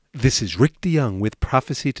This is Rick DeYoung with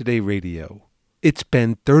Prophecy Today Radio. It's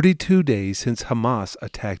been 32 days since Hamas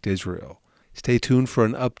attacked Israel. Stay tuned for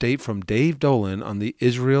an update from Dave Dolan on the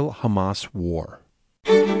Israel-Hamas war.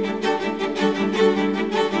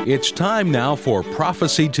 It's time now for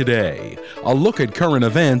Prophecy Today, a look at current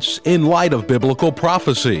events in light of biblical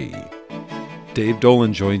prophecy. Dave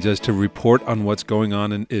Dolan joins us to report on what's going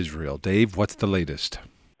on in Israel. Dave, what's the latest?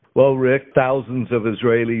 Well, Rick, thousands of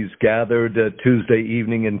Israelis gathered Tuesday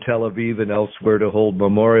evening in Tel Aviv and elsewhere to hold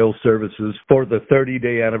memorial services for the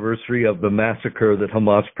 30-day anniversary of the massacre that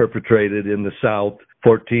Hamas perpetrated in the south.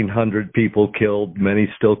 1,400 people killed, many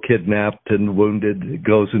still kidnapped and wounded. It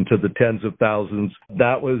goes into the tens of thousands.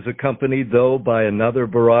 That was accompanied, though, by another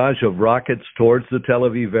barrage of rockets towards the Tel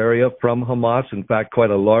Aviv area from Hamas. In fact,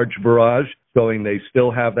 quite a large barrage, showing they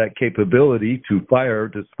still have that capability to fire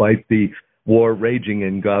despite the war raging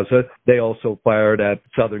in Gaza. They also fired at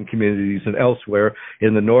southern communities and elsewhere.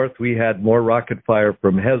 In the north, we had more rocket fire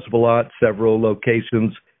from Hezbollah at several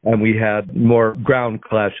locations, and we had more ground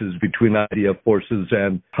clashes between IDF forces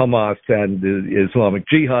and Hamas and the Islamic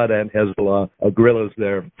Jihad and Hezbollah guerrillas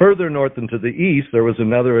there. Further north and to the east, there was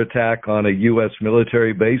another attack on a U.S.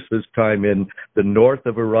 military base, this time in the north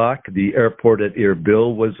of Iraq. The airport at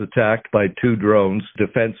Erbil was attacked by 2 drones.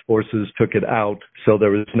 Defense forces took it out, so there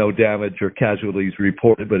was no damage or casualties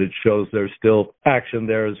reported, but it shows there's still action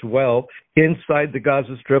there as well. Inside the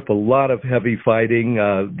Gaza Strip, a lot of heavy fighting.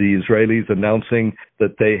 The Israelis announcing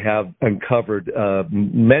that they have uncovered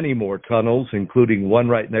many more tunnels, including one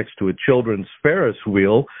right next to a children's Ferris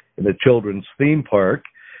wheel in a children's theme park.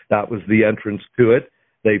 That was the entrance to it.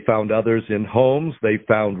 They found others in homes. They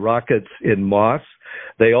found rockets in mosques.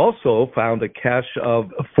 They also found a cache of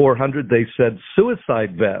 400, they said,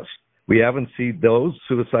 suicide vests. We haven't seen those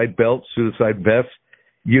suicide belts, suicide vests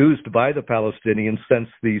used by the Palestinians since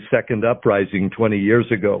the second uprising 20 years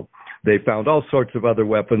ago. They found all sorts of other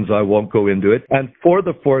weapons. I won't go into it. And for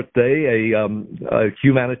the fourth day, a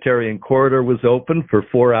humanitarian corridor was opened for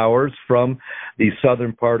 4 hours from the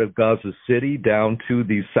southern part of Gaza City down to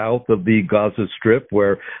the south of the Gaza Strip,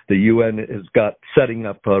 where the UN has got setting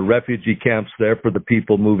up refugee camps there for the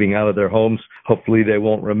people moving out of their homes. Hopefully they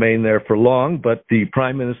won't remain there for long, but the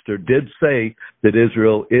Prime Minister did say that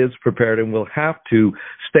Israel is prepared and will have to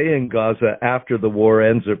stay in Gaza after the war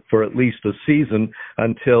ends for at least a season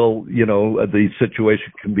until the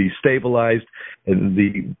situation can be stabilized and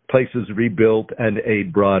the places rebuilt and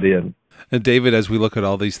aid brought in. And David, as we look at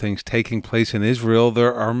all these things taking place in Israel,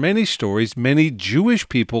 there are many stories, many Jewish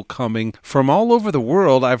people coming from all over the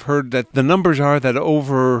world. I've heard that the numbers are that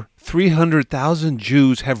over 300,000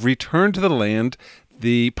 Jews have returned to the land.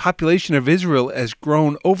 The population of Israel has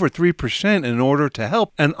grown over 3% in order to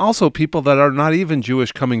help, and also people that are not even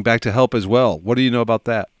Jewish coming back to help as well. What do you know about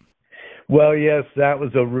that? Well, yes, that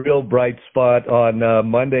was a real bright spot on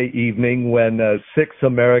Monday evening when 6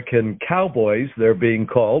 American cowboys, they're being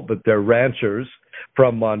called, but they're ranchers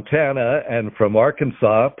from Montana and from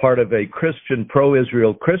Arkansas, part of a Christian,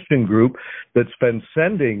 pro-Israel Christian group that's been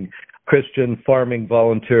sending Christian farming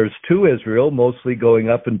volunteers to Israel, mostly going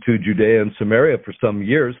up into Judea and Samaria for some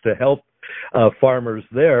years to help farmers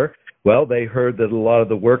there. Well, they heard that a lot of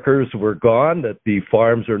the workers were gone, that the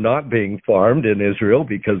farms are not being farmed in Israel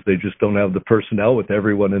because they just don't have the personnel with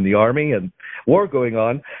everyone in the army and war going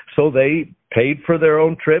on. So they paid for their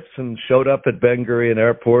own trips and showed up at Ben Gurion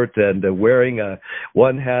Airport and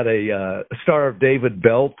one had a Star of David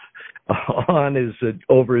belt on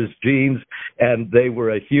over his jeans, and they were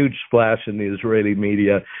a huge splash in the Israeli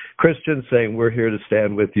media. Christians saying, we're here to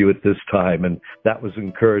stand with you at this time, and that was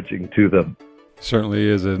encouraging to them. Certainly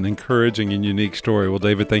is an encouraging and unique story. Well,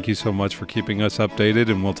 David, thank you so much for keeping us updated,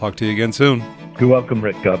 and we'll talk to you again soon. You're welcome,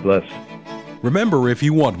 Rick. God bless. Remember, if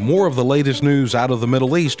you want more of the latest news out of the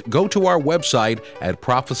Middle East, go to our website at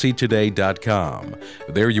prophecytoday.com.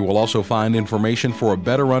 There you will also find information for a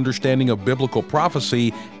better understanding of biblical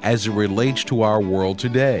prophecy as it relates to our world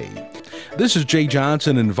today. This is Jay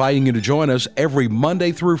Johnson inviting you to join us every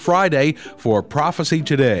Monday through Friday for Prophecy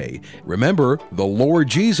Today. Remember, the Lord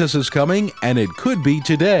Jesus is coming, and it could be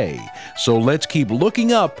today. So let's keep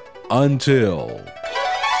looking up until...